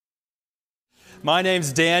My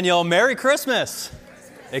name's Daniel. Merry Christmas.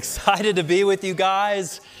 Excited to be with you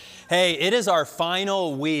guys. Hey, it is our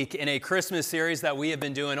final week in a Christmas series that we have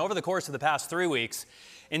been doing over the course of the past 3 weeks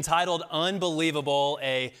entitled Unbelievable,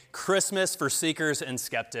 a Christmas for Seekers and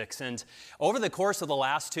Skeptics. And over the course of the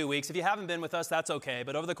last 2 weeks, if you haven't been with us, that's okay.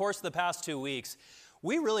 But over the course of the past 2 weeks,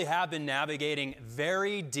 we really have been navigating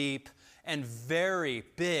very deep and very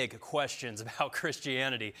big questions about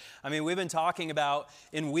Christianity. I mean, we've been talking about,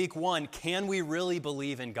 in week 1, can we really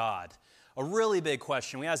believe in God? A really big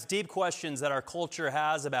question. We ask deep questions that our culture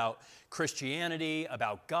has about Christianity,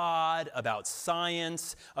 about God, about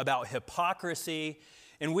science, about hypocrisy.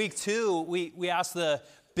 In week 2, we ask the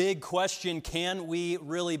big question, can we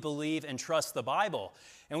really believe and trust the Bible?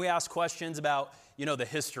 And we ask questions about, the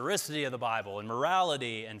historicity of the Bible and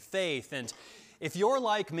morality and faith. And if you're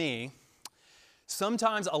like me,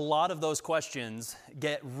 sometimes a lot of those questions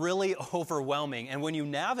get really overwhelming. And when you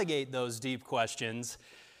navigate those deep questions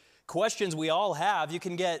we all have, you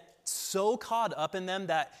can get so caught up in them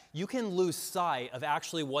that you can lose sight of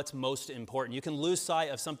actually what's most important. You can lose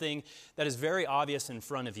sight of something that is very obvious in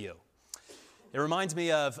front of you. It reminds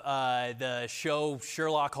me of the show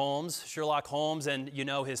Sherlock Holmes. Sherlock Holmes and, his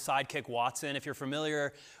sidekick Watson, if you're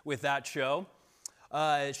familiar with that show.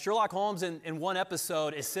 Sherlock Holmes in one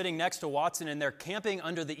episode is sitting next to Watson and they're camping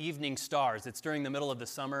under the evening stars. It's during the middle of the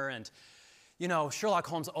summer and, Sherlock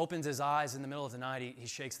Holmes opens his eyes in the middle of the night. He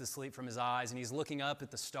shakes the sleep from his eyes and he's looking up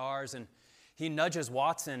at the stars and he nudges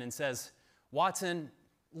Watson and says, "Watson,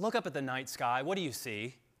 look up at the night sky. What do you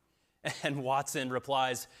see?" And Watson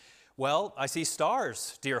replies, "Well, I see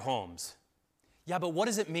stars, dear Holmes." "Yeah, but what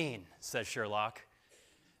does it mean?" says Sherlock.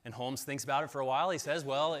 And Holmes thinks about it for a while. He says,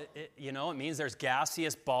 well, it means there's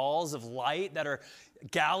gaseous balls of light that are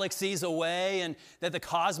galaxies away and that the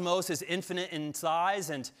cosmos is infinite in size.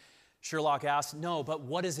 And Sherlock asks, "No, but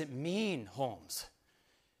what does it mean, Holmes?"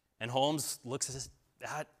 And Holmes looks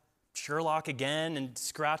at Sherlock again and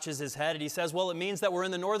scratches his head. And he says, "Well, it means that we're in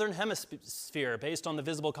the northern hemisphere based on the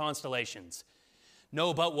visible constellations."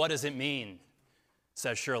 "No, but what does it mean?"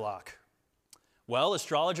 says Sherlock. "Well,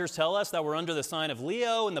 astrologers tell us that we're under the sign of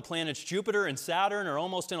Leo and the planets Jupiter and Saturn are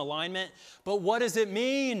almost in alignment. But what does it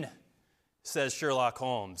mean?" says Sherlock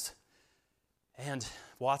Holmes. And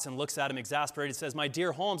Watson looks at him exasperated and says, "My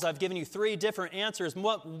dear Holmes, I've given you 3 different answers.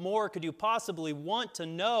 What more could you possibly want to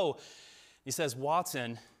know?" He says,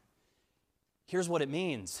 "Watson, here's what it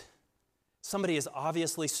means. Somebody has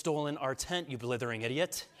obviously stolen our tent, you blithering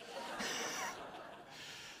idiot."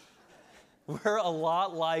 We're a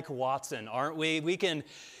lot like Watson, aren't we? We can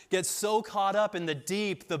get so caught up in the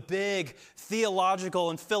deep, the big theological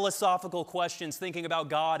and philosophical questions, thinking about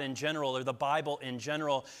God in general or the Bible in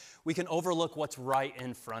general, we can overlook what's right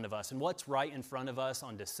in front of us. And what's right in front of us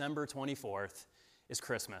on December 24th is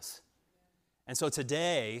Christmas. And so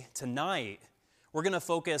tonight, we're going to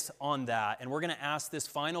focus on that. And we're going to ask this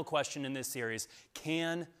final question in this series: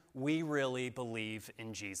 can we really believe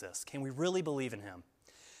in Jesus? Can we really believe in him?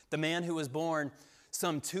 The man who was born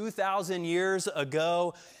some 2,000 years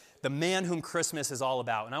ago, the man whom Christmas is all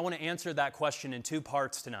about. And I want to answer that question in 2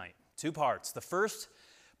 parts tonight. 2 parts. The first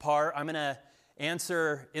part, I'm going to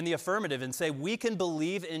answer in the affirmative and say we can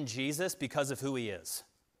believe in Jesus because of who he is.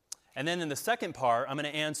 And then in the second part, I'm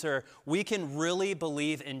going to answer we can really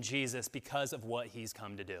believe in Jesus because of what he's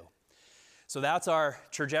come to do. So that's our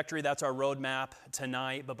trajectory, that's our roadmap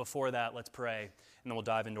tonight. But before that, let's pray, and then we'll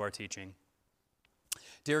dive into our teaching.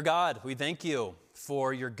 Dear God, we thank you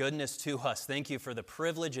for your goodness to us. Thank you for the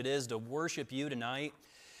privilege it is to worship you tonight,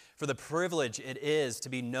 for the privilege it is to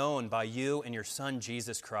be known by you and your Son,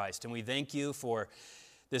 Jesus Christ. And we thank you for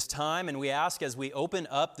this time, and we ask as we open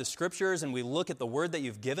up the Scriptures and we look at the word that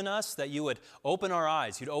you've given us, that you would open our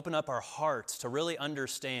eyes, you'd open up our hearts to really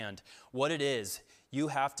understand what it is you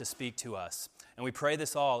have to speak to us. And we pray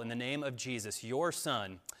this all in the name of Jesus, your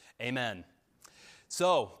Son. Amen.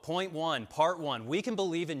 So, point 1, part 1, we can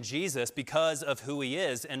believe in Jesus because of who he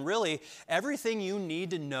is. And really, everything you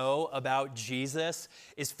need to know about Jesus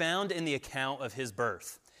is found in the account of his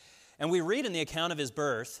birth. And we read in the account of his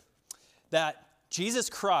birth that Jesus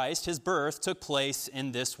Christ, his birth, took place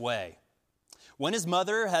in this way. When his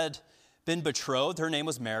mother had been betrothed, her name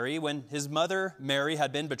was Mary, when his mother Mary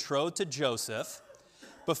had been betrothed to Joseph,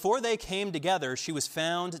 before they came together, she was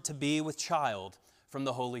found to be with child from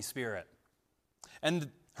the Holy Spirit.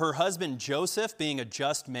 And her husband Joseph, being a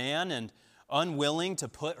just man and unwilling to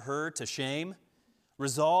put her to shame,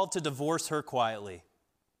 resolved to divorce her quietly.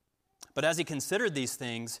 But as he considered these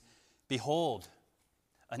things, behold,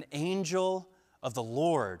 an angel of the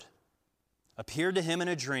Lord appeared to him in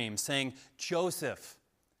a dream, saying, "Joseph,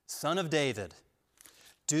 son of David,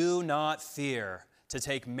 Do not fear to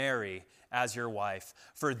take Mary as your wife,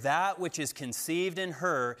 for that which is conceived in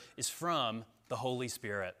her is from the Holy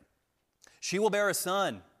Spirit. She will bear a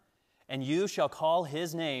son, and you shall call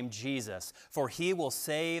his name Jesus, for he will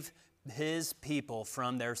save his people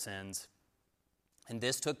from their sins. And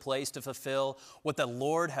this took place to fulfill what the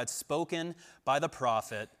Lord had spoken by the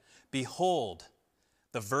prophet. Behold,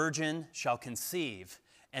 the virgin shall conceive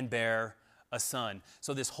and bear a son.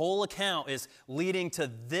 So this whole account is leading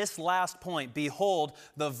to this last point. Behold,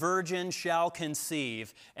 the virgin shall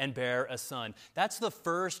conceive and bear a son. That's the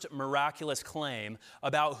first miraculous claim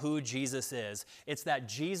about who Jesus is. It's that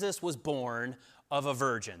Jesus was born of a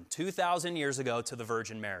virgin 2,000 years ago to the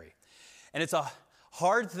Virgin Mary. And it's a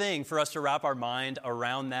hard thing for us to wrap our mind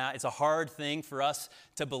around that. It's a hard thing for us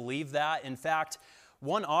to believe that. In fact,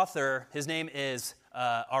 one author, his name is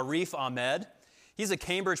Arif Ahmed. He's a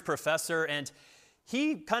Cambridge professor, and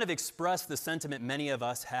he kind of expressed the sentiment many of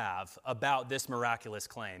us have about this miraculous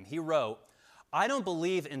claim. He wrote, "I don't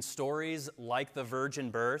believe in stories like the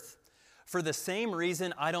virgin birth for the same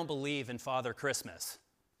reason I don't believe in Father Christmas.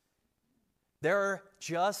 There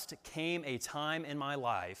just came a time in my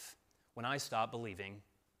life when I stopped believing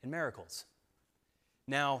in miracles."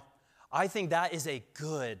 Now, I think that is a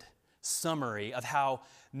good summary of how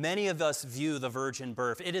many of us view the virgin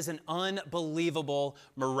birth. It is an unbelievable,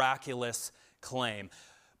 miraculous claim.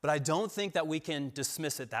 But I don't think that we can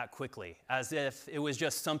dismiss it that quickly, as if it was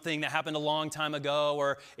just something that happened a long time ago,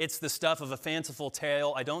 or it's the stuff of a fanciful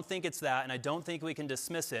tale. I don't think it's that, and I don't think we can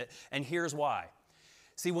dismiss it, and here's why.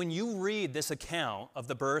 See, when you read this account of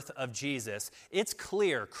the birth of Jesus, it's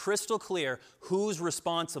clear, crystal clear, who's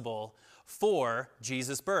responsible for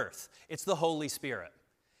Jesus' birth. It's the Holy Spirit.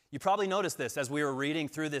 You probably noticed this as we were reading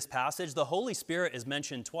through this passage. The Holy Spirit is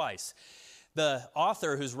mentioned twice. The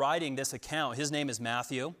author who's writing this account, his name is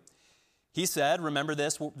Matthew. He said, remember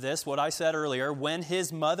this, what I said earlier, when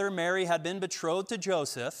his mother Mary had been betrothed to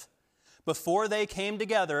Joseph, before they came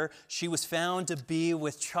together, she was found to be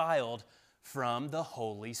with child from the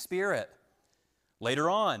Holy Spirit. Later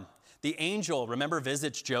on, the angel, remember,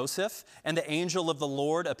 visits Joseph, and the angel of the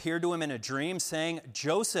Lord appeared to him in a dream, saying,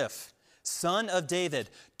 "Joseph, son of David,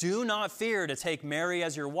 do not fear to take Mary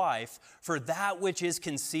as your wife, for that which is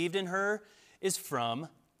conceived in her is from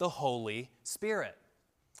the Holy Spirit."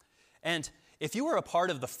 And if you were a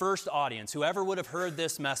part of the first audience, whoever would have heard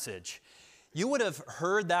this message, you would have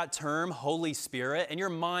heard that term, Holy Spirit, and your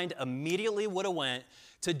mind immediately would have went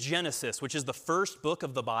to Genesis, which is the first book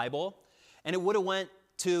of the Bible, and it would have went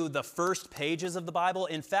to the first pages of the Bible.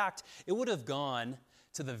 In fact, it would have gone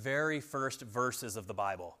to the very first verses of the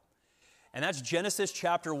Bible. And that's Genesis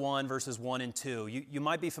chapter 1, verses 1 and 2. You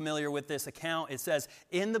might be familiar with this account. It says,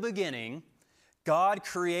 "In the beginning, God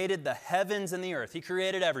created the heavens and the earth." He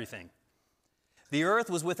created everything. "The earth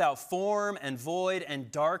was without form and void,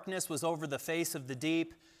 and darkness was over the face of the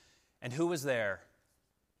deep. And who was there?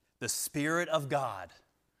 The Spirit of God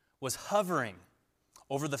was hovering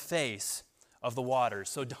over the face of the waters."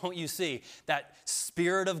 So don't you see that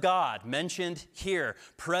Spirit of God mentioned here,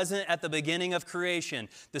 present at the beginning of creation,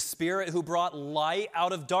 the Spirit who brought light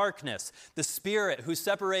out of darkness, the Spirit who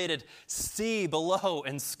separated sea below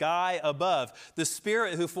and sky above, the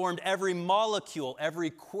Spirit who formed every molecule,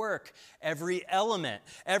 every quirk, every element,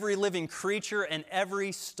 every living creature, and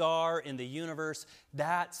every star in the universe.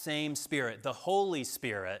 That same Spirit, the Holy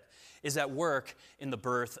Spirit, is at work in the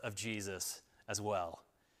birth of Jesus as well.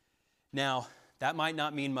 Now, that might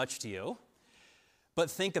not mean much to you,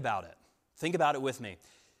 but think about it. Think about it with me.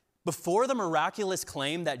 Before the miraculous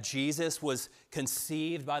claim that Jesus was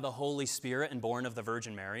conceived by the Holy Spirit and born of the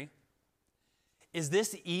Virgin Mary, is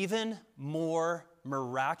this even more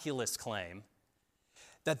miraculous claim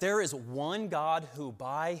that there is one God who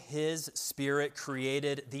by his Spirit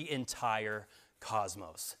created the entire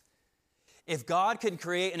cosmos? If God could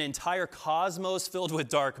create an entire cosmos filled with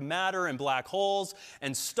dark matter and black holes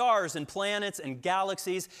and stars and planets and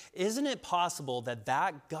galaxies, isn't it possible that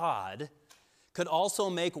that God could also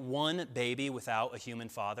make one baby without a human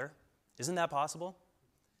father? Isn't that possible?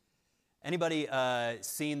 Anybody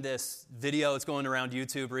seen this video that's going around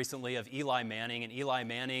YouTube recently of Eli Manning? And Eli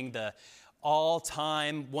Manning,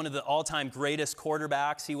 one of the all-time greatest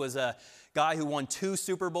quarterbacks. He was a guy who won 2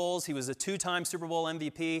 Super Bowls. He was a 2-time Super Bowl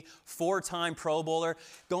MVP, 4-time Pro Bowler,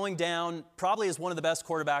 going down probably as one of the best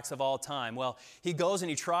quarterbacks of all time. Well, he goes and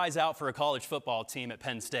he tries out for a college football team at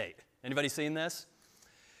Penn State. Anybody seen this?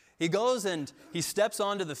 He goes and he steps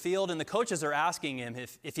onto the field, and the coaches are asking him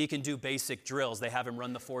if he can do basic drills. They have him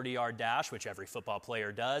run the 40-yard dash, which every football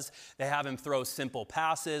player does. They have him throw simple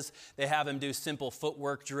passes. They have him do simple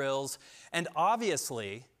footwork drills. And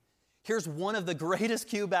obviously, Here's one of the greatest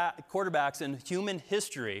quarterbacks in human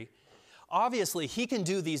history. Obviously, he can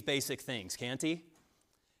do these basic things, can't he?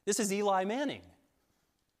 This is Eli Manning.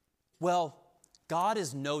 Well, God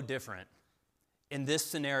is no different in this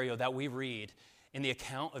scenario that we read in the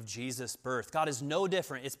account of Jesus' birth. God is no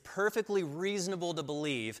different. It's perfectly reasonable to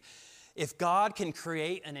believe if God can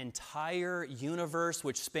create an entire universe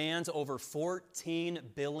which spans over 14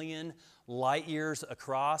 billion light years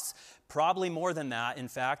across, probably more than that, in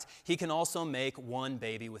fact, he can also make one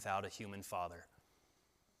baby without a human father.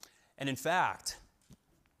 And in fact,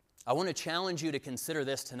 I want to challenge you to consider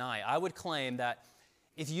this tonight. I would claim that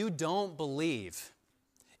if you don't believe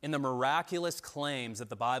in the miraculous claims that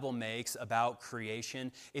the Bible makes about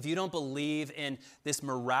creation, if you don't believe in this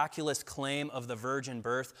miraculous claim of the virgin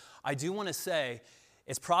birth, I do want to say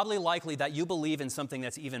it's probably likely that you believe in something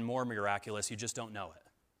that's even more miraculous, you just don't know it.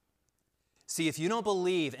 See, if you don't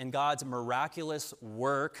believe in God's miraculous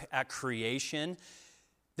work at creation,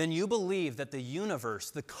 then you believe that the universe,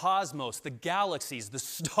 the cosmos, the galaxies, the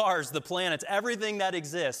stars, the planets, everything that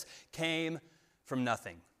exists came from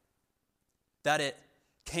nothing. That it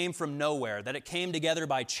came from nowhere, that it came together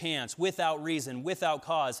by chance, without reason, without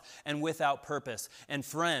cause, and without purpose. And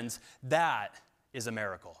friends, that is a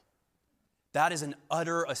miracle. That is an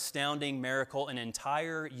utter, astounding miracle, an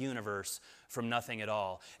entire universe from nothing at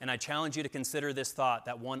all. And I challenge you to consider this thought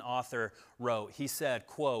that one author wrote. He said,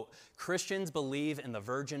 quote, "Christians believe in the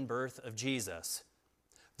virgin birth of Jesus.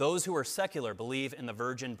 Those who are secular believe in the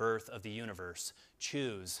virgin birth of the universe.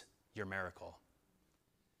 Choose your miracle."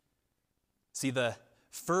 See, the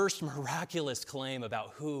first miraculous claim about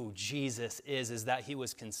who Jesus is that he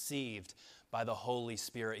was conceived by the Holy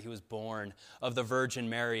Spirit. He was born of the Virgin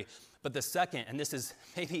Mary. But the second, and this is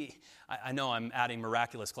maybe, I know I'm adding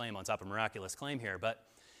miraculous claim on top of miraculous claim here, but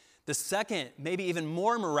the second, maybe even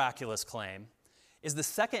more miraculous claim is the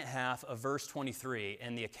second half of verse 23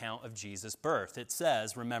 in the account of Jesus' birth. It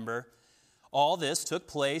says, remember, all this took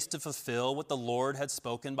place to fulfill what the Lord had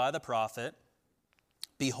spoken by the prophet.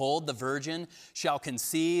 Behold, the virgin shall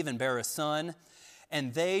conceive and bear a son,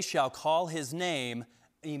 and they shall call his name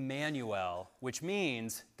Emmanuel, which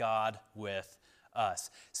means God with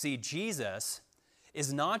us. See, Jesus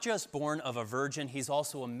is not just born of a virgin, he's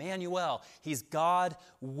also Emmanuel. He's God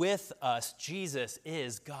with us. Jesus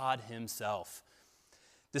is God himself.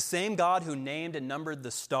 The same God who named and numbered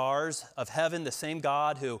the stars of heaven, the same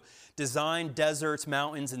God who designed deserts,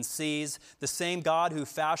 mountains, and seas, the same God who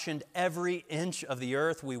fashioned every inch of the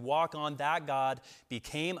earth we walk on, that God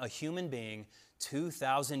became a human being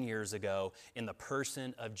 2,000 years ago in the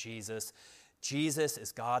person of Jesus. Jesus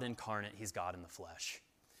is God incarnate. He's God in the flesh.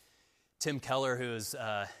 Tim Keller, who's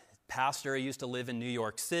a pastor, he used to live in New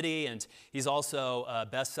York City, and he's also a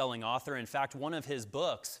best-selling author. In fact, one of his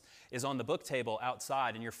books is on the book table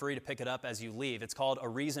outside, and you're free to pick it up as you leave. It's called A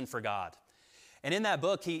Reason for God. And in that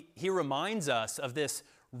book, he reminds us of this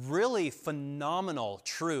really phenomenal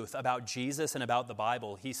truth about Jesus and about the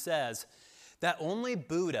Bible. He says that only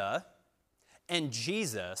Buddha and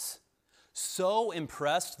Jesus so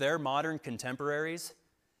impressed their modern contemporaries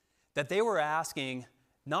that they were asking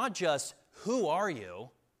not just, who are you?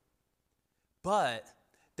 But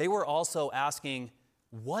they were also asking,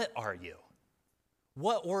 what are you?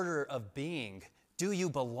 What order of being do you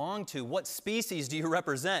belong to? What species do you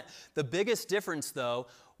represent? The biggest difference, though,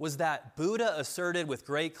 was that Buddha asserted with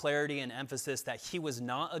great clarity and emphasis that he was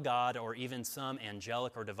not a god or even some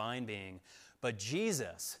angelic or divine being, but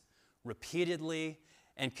Jesus repeatedly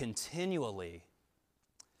and continually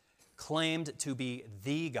claimed to be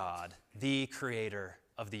the God, the creator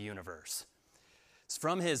of the universe.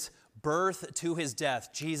 From his birth to his death,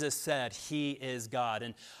 Jesus said he is God.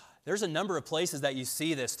 And there's a number of places that you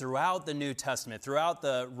see this throughout the New Testament, throughout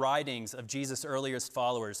the writings of Jesus' earliest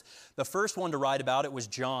followers. The first one to write about it was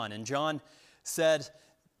John. And John said,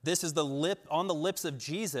 this is on the lips of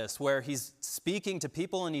Jesus, where he's speaking to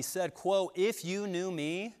people, and he said, quote, "If you knew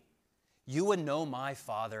me, you would know my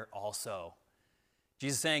Father also."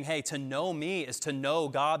 Jesus saying, hey, to know me is to know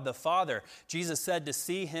God the Father. Jesus said to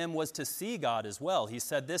see him was to see God as well. He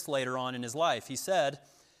said this later on in his life. He said,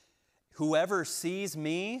 "Whoever sees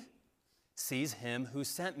me sees him who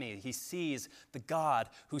sent me." He sees the God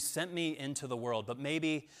who sent me into the world. But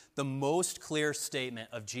maybe the most clear statement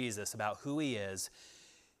of Jesus about who he is,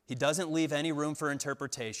 he doesn't leave any room for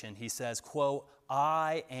interpretation. He says, quote,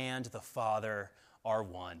 "I and the Father are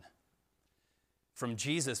one." From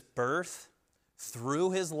Jesus' birth through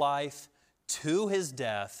his life to his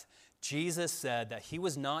death, Jesus said that he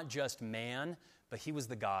was not just man, but he was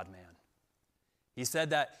the God-man. He said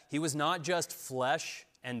that he was not just flesh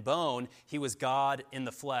and bone. He was God in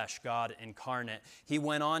the flesh, God incarnate. He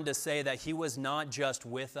went on to say that he was not just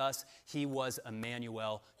with us, he was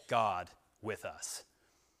Emmanuel, God with us.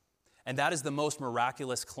 And that is the most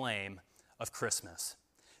miraculous claim of Christmas.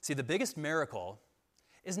 See, the biggest miracle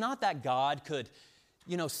is not that God could,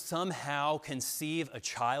 somehow conceive a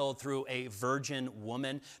child through a virgin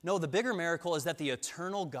woman. No, the bigger miracle is that the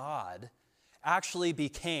eternal God actually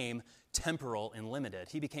became temporal and limited.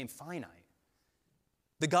 He became finite.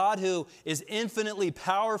 The God who is infinitely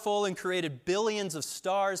powerful and created billions of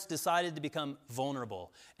stars decided to become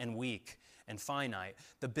vulnerable and weak and finite.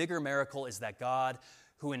 The bigger miracle is that God,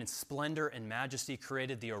 who in splendor and majesty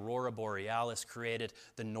created the aurora borealis, created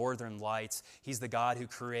the northern lights. He's the God who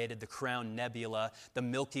created the Crown Nebula, the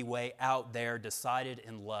Milky Way out there, decided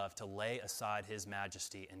in love to lay aside his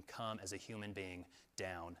majesty and come as a human being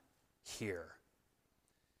down here,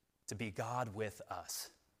 to be God with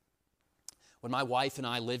us. When my wife and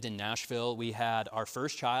I lived in Nashville, we had our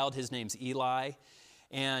first child. His name's Eli.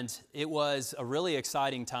 And it was a really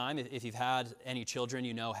exciting time. If you've had any children,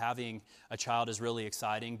 you know having a child is really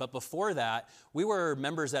exciting. But before that, we were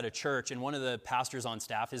members at a church, and one of the pastors on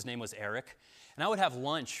staff, his name was Eric. And I would have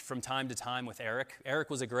lunch from time to time with Eric. Eric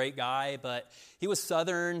was a great guy, but he was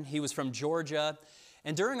Southern. He was from Georgia.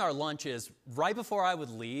 And during our lunches, right before I would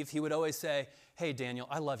leave, he would always say, "Hey, Daniel,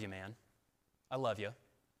 I love you, man. I love you."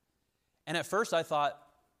 And at first I thought,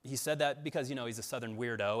 he said that because, he's a Southern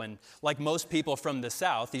weirdo, and like most people from the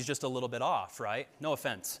South, he's just a little bit off, right? No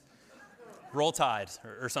offense. Roll Tide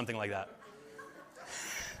or something like that.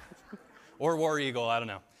 Or War Eagle, I don't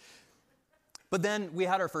know. But then we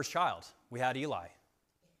had our first child. We had Eli.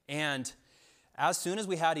 And as soon as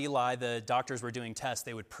we had Eli, the doctors were doing tests.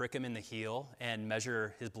 They would prick him in the heel and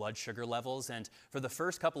measure his blood sugar levels. And for the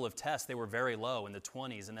first couple of tests, they were very low in the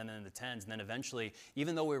 20s and then in the 10s. And then eventually,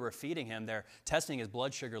 even though we were feeding him, they're testing his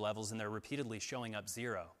blood sugar levels and they're repeatedly showing up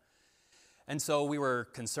 0. And so we were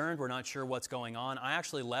concerned. We're not sure what's going on. I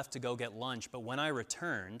actually left to go get lunch. But when I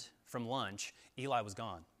returned from lunch, Eli was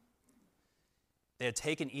gone. They had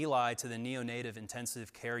taken Eli to the neonatal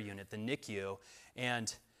intensive care unit, the NICU,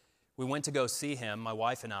 and we went to go see him, my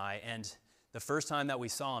wife and I, and the first time that we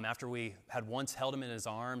saw him, after we had once held him in his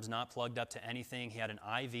arms, not plugged up to anything, he had an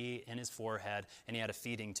IV in his forehead, and he had a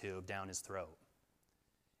feeding tube down his throat.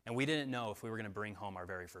 And we didn't know if we were going to bring home our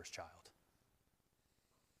very first child.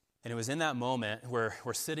 And it was in that moment where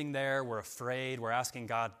we're sitting there, we're afraid, we're asking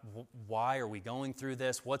God, why are we going through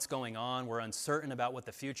this? What's going on? We're uncertain about what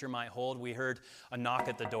the future might hold. We heard a knock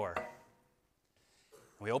at the door.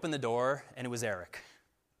 We opened the door, and it was Eric.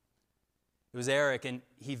 It was Eric, and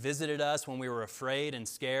he visited us when we were afraid and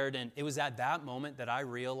scared, and it was at that moment that I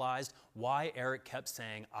realized why Eric kept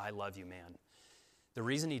saying, "I love you, man." The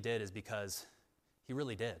reason he did is because he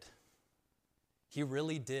really did. He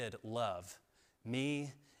really did love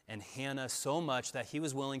me and Hannah so much that he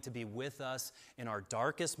was willing to be with us in our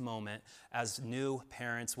darkest moment as new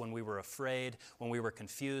parents, when we were afraid, when we were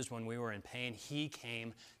confused, when we were in pain. He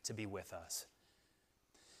came to be with us.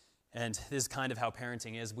 And this is kind of how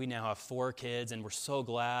parenting is. We now have 4 kids, and we're so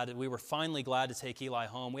glad. We were finally glad to take Eli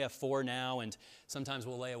home. We have 4 now, and sometimes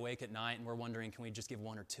we'll lay awake at night, and we're wondering, can we just give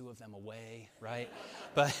 1 or 2 of them away, right?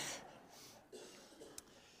 But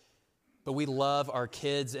we love our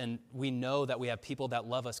kids, and we know that we have people that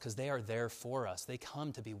love us because they are there for us. They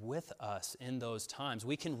come to be with us in those times.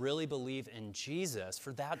 We can really believe in Jesus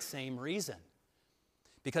for that same reason,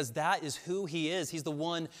 because that is who he is. He's the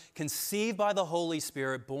one conceived by the Holy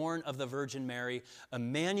Spirit, born of the Virgin Mary,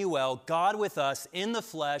 Emmanuel, God with us in the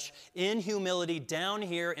flesh, in humility, down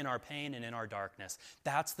here in our pain and in our darkness.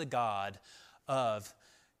 That's the God of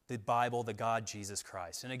the Bible, the God Jesus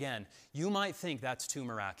Christ. And again, you might think that's too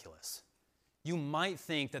miraculous. You might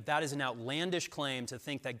think that that is an outlandish claim to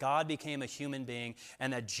think that God became a human being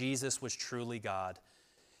and that Jesus was truly God.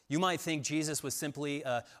 You might think Jesus was simply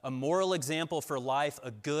a moral example for life,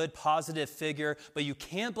 a good, positive figure, but you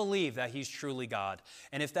can't believe that he's truly God.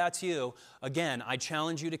 And if that's you, again, I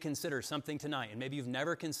challenge you to consider something tonight, and maybe you've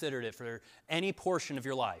never considered it for any portion of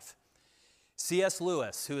your life. C.S.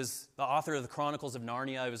 Lewis, who is the author of the Chronicles of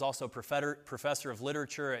Narnia, he was also professor of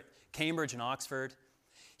literature at Cambridge and Oxford.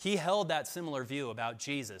 He held that similar view about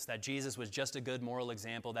Jesus, that Jesus was just a good moral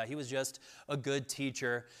example, that he was just a good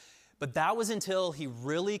teacher. But that was until he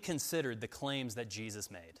really considered the claims that Jesus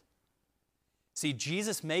made. See,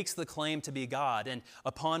 Jesus makes the claim to be God, and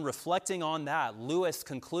upon reflecting on that, Lewis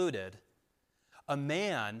concluded, a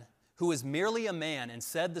man who was merely a man and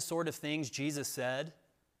said the sort of things Jesus said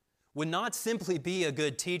would not simply be a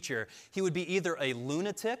good teacher. He would be either a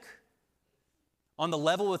lunatic on the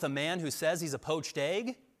level with a man who says he's a poached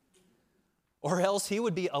egg, or else he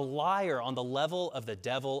would be a liar on the level of the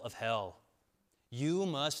devil of hell. You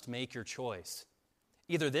must make your choice.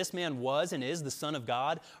 Either this man was and is the Son of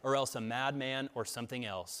God, or else a madman or something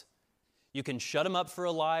else. You can shut him up for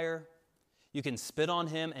a liar, you can spit on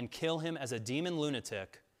him and kill him as a demon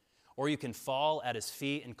lunatic, or you can fall at his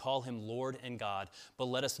feet and call him Lord and God. But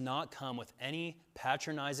let us not come with any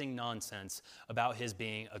patronizing nonsense about his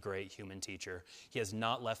being a great human teacher. He has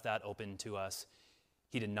not left that open to us.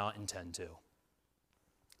 He did not intend to.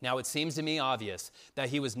 Now, it seems to me obvious that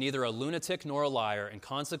he was neither a lunatic nor a liar, and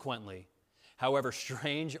consequently, however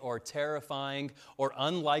strange or terrifying or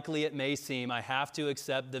unlikely it may seem, I have to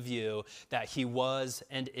accept the view that he was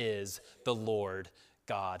and is the Lord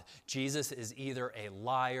God. Jesus is either a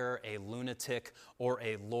liar, a lunatic, or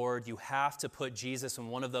a Lord. You have to put Jesus in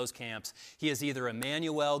one of those camps. He is either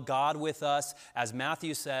Emmanuel, God with us, as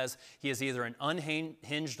Matthew says, he is either an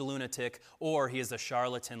unhinged lunatic, or he is a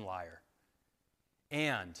charlatan liar.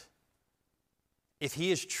 And if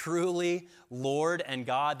he is truly Lord and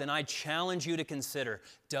God, then I challenge you to consider,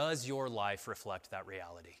 does your life reflect that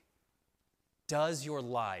reality? Does your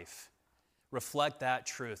life reflect that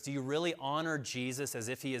truth? Do you really honor Jesus as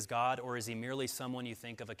if he is God, or is he merely someone you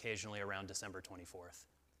think of occasionally around December 24th?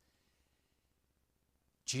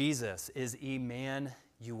 Jesus is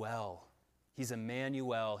Emmanuel. He's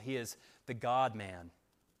Emmanuel. He is the God-man.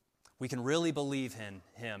 We can really believe in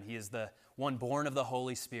him. He is the one born of the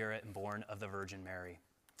Holy Spirit and born of the Virgin Mary.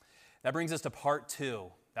 That brings us to part 2.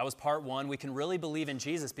 That was part 1. We can really believe in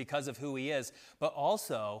Jesus because of who he is, but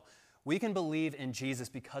also we can believe in Jesus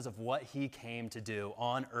because of what he came to do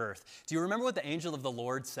on earth. Do you remember what the angel of the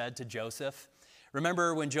Lord said to Joseph?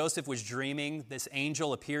 Remember when Joseph was dreaming, this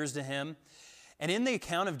angel appears to him? And in the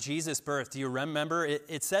account of Jesus' birth, do you remember?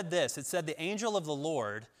 It said this. It said, the angel of the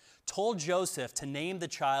Lord told Joseph to name the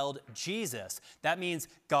child Jesus. That means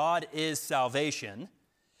God is salvation.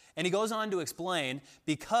 And he goes on to explain,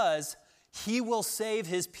 because he will save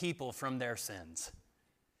his people from their sins.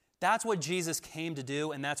 That's what Jesus came to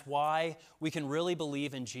do, and that's why we can really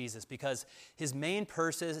believe in Jesus, because his main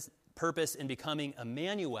purpose in becoming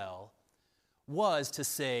Emmanuel was to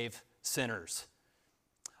save sinners.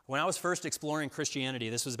 When I was first exploring Christianity,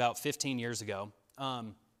 this was about 15 years ago,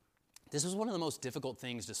 this was one of the most difficult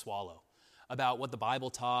things to swallow about what the Bible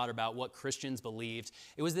taught, or about what Christians believed.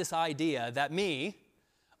 It was this idea that me,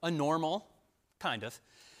 a normal,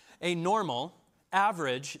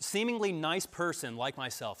 average, seemingly nice person like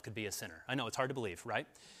myself could be a sinner. I know, it's hard to believe, right?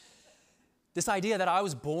 This idea that I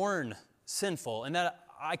was born sinful and that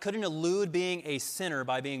I couldn't elude being a sinner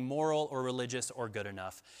by being moral or religious or good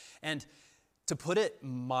enough. And to put it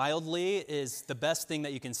mildly is the best thing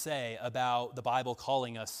that you can say about the Bible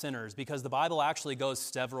calling us sinners, because the Bible actually goes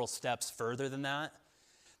several steps further than that.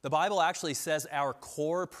 The Bible actually says our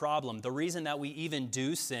core problem, the reason that we even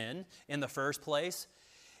do sin in the first place,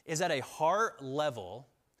 is at a heart level,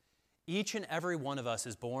 each and every one of us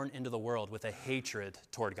is born into the world with a hatred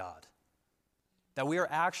toward God. That we are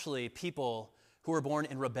actually people who are born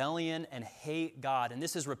in rebellion and hate God. And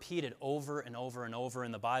this is repeated over and over and over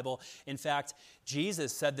in the Bible. In fact,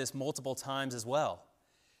 Jesus said this multiple times as well.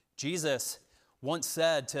 Jesus once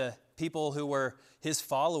said to people who were his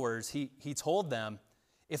followers, he told them,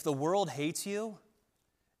 if the world hates you,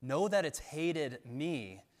 know that it's hated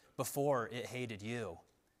me before it hated you.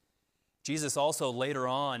 Jesus also later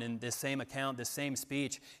on in this same account, this same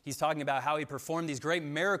speech, he's talking about how he performed these great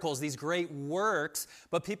miracles, these great works,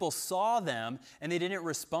 but people saw them and they didn't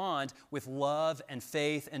respond with love and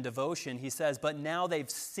faith and devotion. He says, but now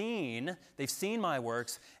they've seen my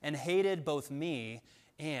works and hated both me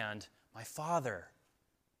and my Father.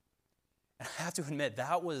 And I have to admit,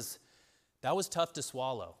 that was tough to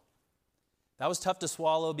swallow. That was tough to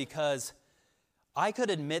swallow because I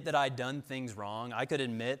could admit that I'd done things wrong. I could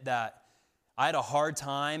admit that I had a hard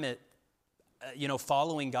time at,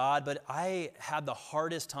 following God, but I had the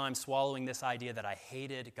hardest time swallowing this idea that I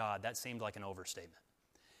hated God. That seemed like an overstatement.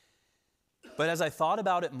 But as I thought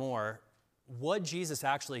about it more, what Jesus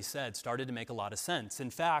actually said started to make a lot of sense.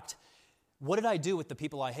 In fact, what did I do with the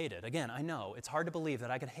people I hated? Again, I know it's hard to believe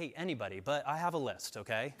that I could hate anybody, but I have a list,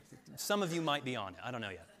 okay? Some of you might be on it. I don't know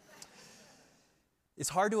yet. It's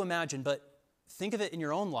hard to imagine, but think of it in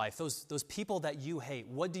your own life. Those people that you hate,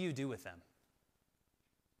 what do you do with them?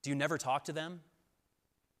 Do you never talk to them?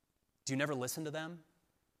 Do you never listen to them?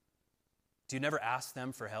 Do you never ask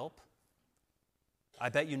them for help? I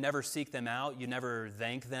bet you never seek them out. You never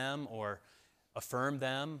thank them or affirm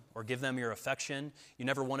them or give them your affection. You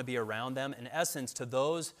never want to be around them. In essence, to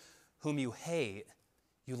those whom you hate,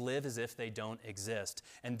 you live as if they don't exist.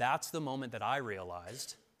 And that's the moment that I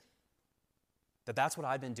realized that that's what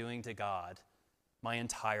I'd been doing to God my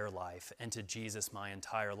entire life and to Jesus my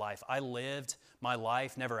entire life. I lived my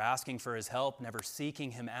life never asking for his help, never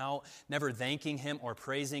seeking him out, never thanking him or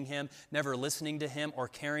praising him, never listening to him or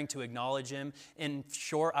caring to acknowledge him. In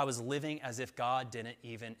short, I was living as if God didn't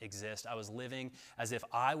even exist. I was living as if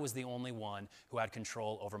I was the only one who had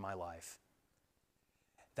control over my life.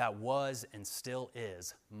 That was and still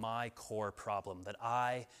is my core problem, that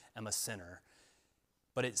I am a sinner.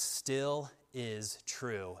 But it still is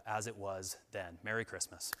true as it was then. Merry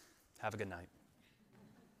Christmas. Have a good night.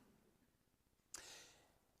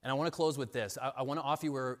 And I want to close with this. I want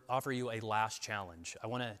to offer you a last challenge. I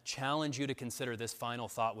want to challenge you to consider this final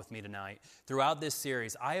thought with me tonight. Throughout this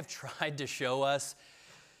series, I have tried to show us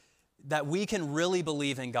that we can really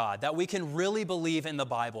believe in God, that we can really believe in the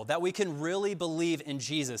Bible, that we can really believe in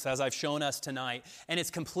Jesus, as I've shown us tonight. And it's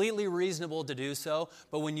completely reasonable to do so.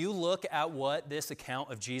 But when you look at what this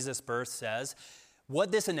account of Jesus' birth says,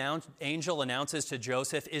 what this angel announces to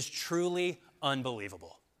Joseph is truly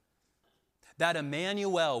unbelievable. That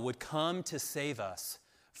Emmanuel would come to save us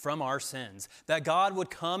from our sins, that God would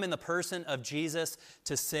come in the person of Jesus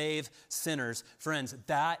to save sinners. Friends,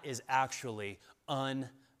 that is actually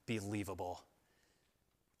unbelievable.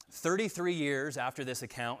 33 years after this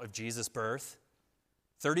account of Jesus' birth,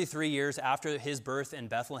 33 years after his birth in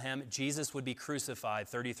Bethlehem, Jesus would be crucified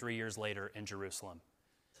 33 years later in Jerusalem.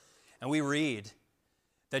 And we read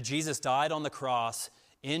that Jesus died on the cross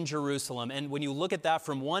in Jerusalem. And when you look at that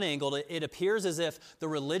from one angle, it appears as if the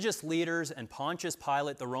religious leaders and Pontius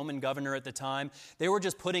Pilate, the Roman governor at the time, they were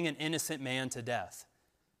just putting an innocent man to death.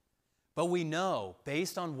 But we know,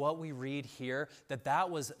 based on what we read here, that that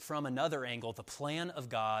was from another angle, the plan of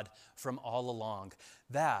God from all along.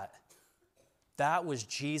 That was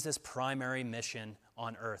Jesus' primary mission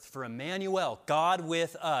on earth. For Emmanuel, God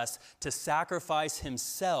with us, to sacrifice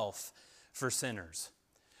himself for sinners.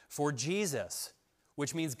 For Jesus,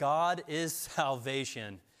 which means God is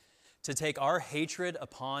salvation, to take our hatred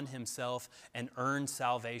upon himself and earn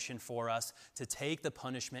salvation for us, to take the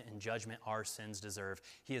punishment and judgment our sins deserve.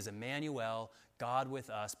 He is Emmanuel, God with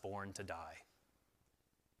us, born to die.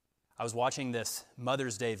 I was watching this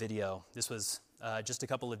Mother's Day video. This was just a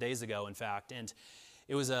couple of days ago, in fact, and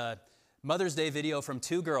it was a Mother's Day video from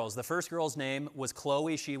two girls. The first girl's name was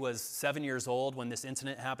Chloe. She was 7 years old when this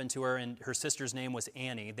incident happened to her, and her sister's name was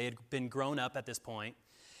Annie. They had been grown up at this point.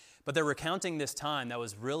 But they're recounting this time that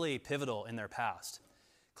was really pivotal in their past.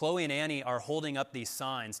 Chloe and Annie are holding up these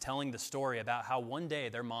signs telling the story about how one day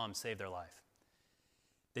their mom saved their life.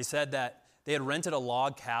 They said that they had rented a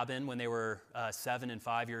log cabin when they were 7 and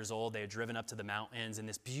 5 years old. They had driven up to the mountains in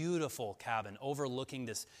this beautiful cabin overlooking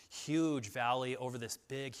this huge valley over this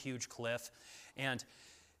big, huge cliff. And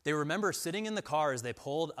they remember sitting in the car as they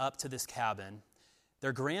pulled up to this cabin.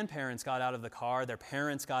 Their grandparents got out of the car, their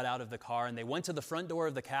parents got out of the car, and they went to the front door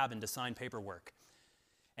of the cabin to sign paperwork.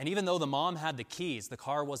 And even though the mom had the keys, the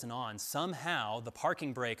car wasn't on. Somehow, the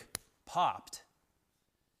parking brake popped,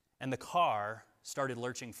 and the car started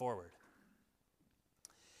lurching forward.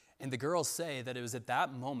 And the girls say that it was at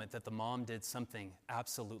that moment that the mom did something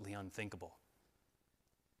absolutely unthinkable.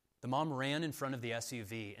 The mom ran in front of the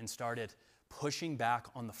SUV and started pushing back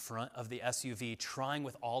on the front of the SUV, trying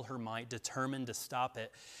with all her might, determined to stop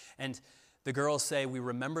it. And the girls say, we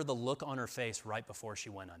remember the look on her face right before she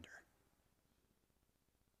went under.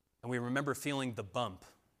 And we remember feeling the bump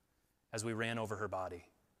as we ran over her body.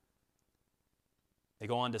 They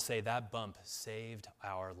go on to say that bump saved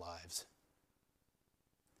our lives.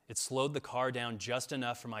 It slowed the car down just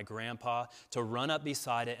enough for my grandpa to run up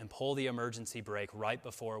beside it and pull the emergency brake right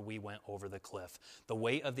before we went over the cliff. The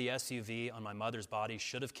weight of the SUV on my mother's body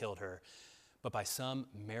should have killed her, but by some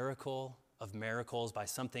miracle of miracles, by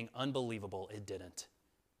something unbelievable, it didn't.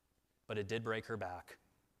 But it did break her back.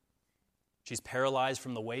 She's paralyzed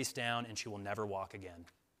from the waist down, and she will never walk again.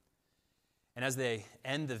 And as they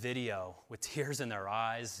end the video with tears in their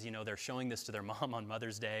eyes, they're showing this to their mom on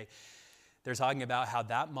Mother's Day. They're talking about how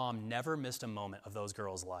that mom never missed a moment of those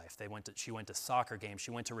girls' life. She went to soccer games. She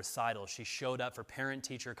went to recitals. She showed up for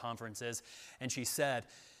parent-teacher conferences. And she said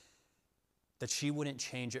that she wouldn't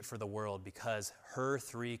change it for the world because her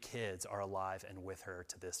 3 kids are alive and with her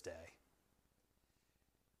to this day.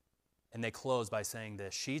 And they close by saying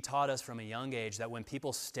this. She taught us from a young age that when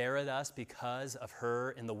people stare at us because of her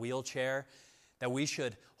in the wheelchair, that we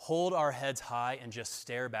should hold our heads high and just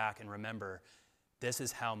stare back and remember this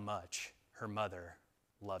is how much her mother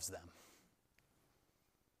loves them.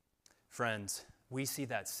 Friends, we see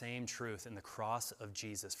that same truth in the cross of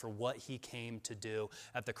Jesus for what he came to do.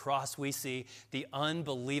 At the cross, we see the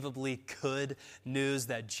unbelievably good news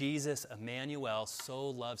that Jesus, Emmanuel, so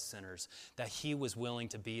loves sinners that he was willing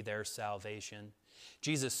to be their salvation.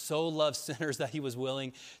 Jesus so loved sinners that he was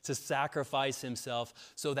willing to sacrifice himself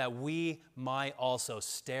so that we might also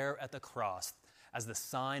stare at the cross as the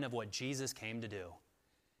sign of what Jesus came to do.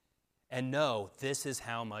 And know this is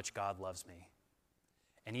how much God loves me.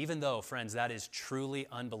 And even though, friends, that is truly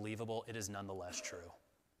unbelievable, it is nonetheless true.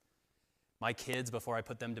 My kids, before I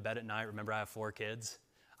put them to bed at night, remember I have 4 kids,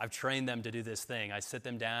 I've trained them to do this thing. I sit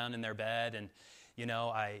them down in their bed and,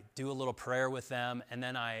 I do a little prayer with them, and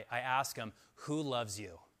then I ask them, who loves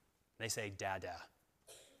you? They say, Dada.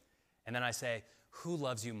 And then I say, who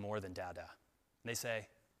loves you more than Dada? And they say,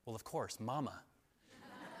 well, of course, Mama.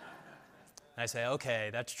 And I say, okay,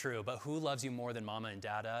 that's true, but who loves you more than Mama and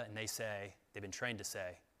Dada? And they say, they've been trained to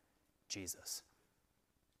say, Jesus.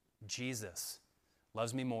 Jesus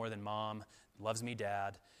loves me more than Mom, loves me,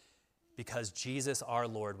 Dad, because Jesus, our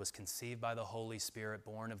Lord, was conceived by the Holy Spirit,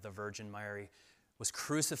 born of the Virgin Mary, was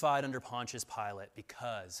crucified under Pontius Pilate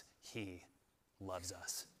because he loves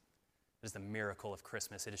us. It is the miracle of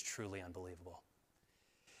Christmas. It is truly unbelievable.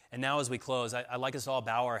 And now as we close, I'd like us to all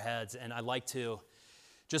bow our heads, and I'd like to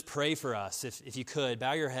just pray for us. If you could,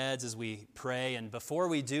 bow your heads as we pray. And before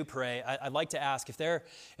we do pray, I'd like to ask if there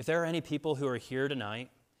are any people who are here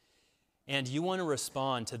tonight and you want to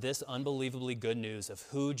respond to this unbelievably good news of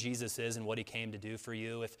who Jesus is and what he came to do for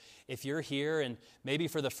you. If you're here and maybe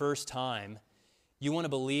for the first time, you want to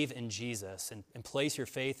believe in Jesus and place your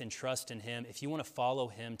faith and trust in him, if you want to follow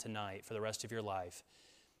him tonight for the rest of your life,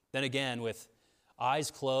 then again, with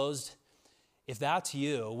eyes closed, if that's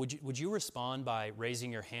you, would you respond by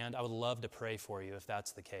raising your hand? I would love to pray for you if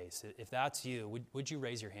that's the case. If that's you, would you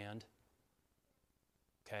raise your hand?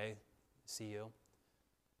 Okay, see you.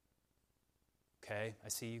 Okay, I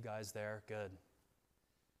see you guys there. Good.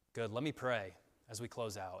 Good. Let me pray as we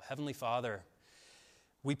close out. Heavenly Father,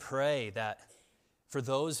 we pray that for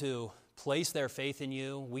those who place their faith in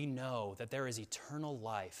you, we know that there is eternal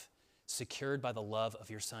life secured by the love of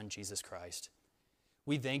your Son, Jesus Christ.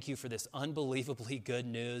 We thank you for this unbelievably good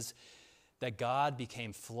news that God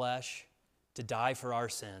became flesh to die for our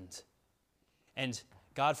sins. And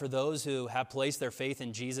God, for those who have placed their faith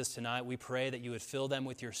in Jesus tonight, we pray that you would fill them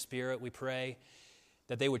with your Spirit. We pray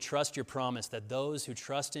that they would trust your promise that those who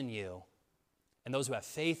trust in you and those who have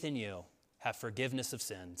faith in you have forgiveness of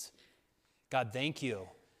sins. God, thank you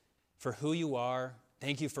for who you are.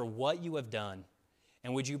 Thank you for what you have done.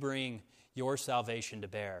 And would you bring your salvation to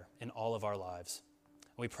bear in all of our lives?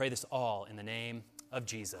 And we pray this all in the name of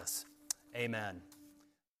Jesus. Amen.